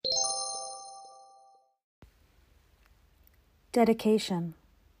Dedication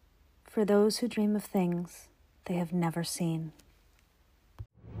for those who dream of things they have never seen.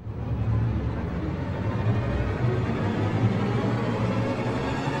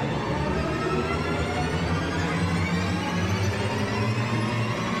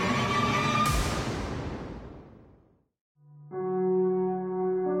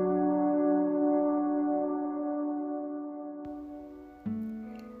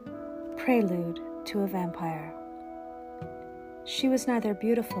 Prelude to a Vampire. She was neither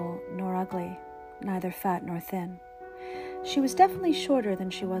beautiful nor ugly, neither fat nor thin. She was definitely shorter than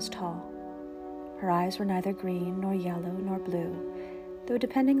she was tall. Her eyes were neither green nor yellow nor blue, though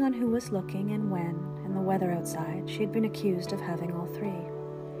depending on who was looking and when, and the weather outside, she had been accused of having all three.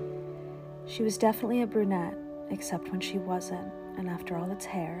 She was definitely a brunette, except when she wasn't, and after all it's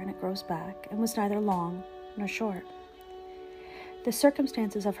hair and it grows back, and was neither long nor short. The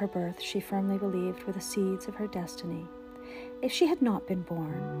circumstances of her birth she firmly believed were the seeds of her destiny. If she had not been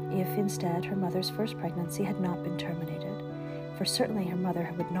born, if instead her mother's first pregnancy had not been terminated, for certainly her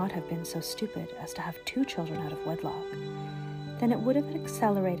mother would not have been so stupid as to have 2 children out of wedlock, then it would have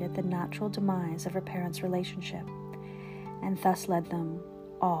accelerated the natural demise of her parents' relationship, and thus led them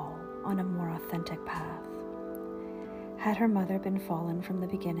all on a more authentic path. Had her mother been fallen from the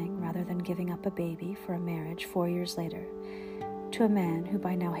beginning rather than giving up a baby for a marriage 4 years later, to a man who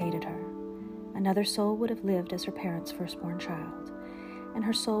by now hated her, another soul would have lived as her parents' firstborn child, and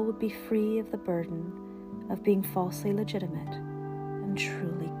her soul would be free of the burden of being falsely legitimate and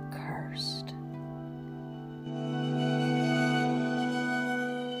truly cursed.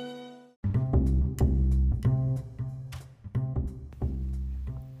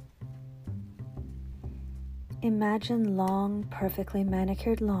 Imagine long, perfectly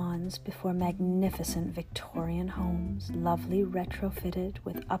manicured lawns before magnificent Victorian homes, lovely retrofitted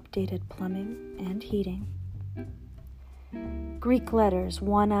with updated plumbing and heating. Greek letters,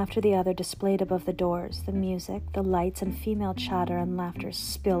 one after the other, displayed above the doors. The music, the lights, and female chatter and laughter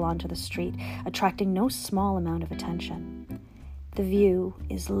spill onto the street, attracting no small amount of attention. The view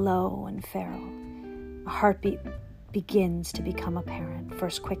is low and feral. A heartbeat begins to become apparent,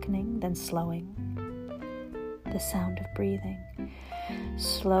 first quickening, then slowing. The sound of breathing,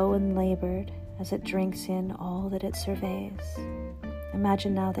 slow and labored as it drinks in all that it surveys.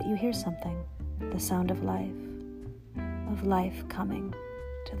 Imagine now that you hear something, the sound of life coming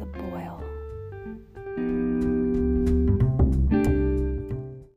to the boil.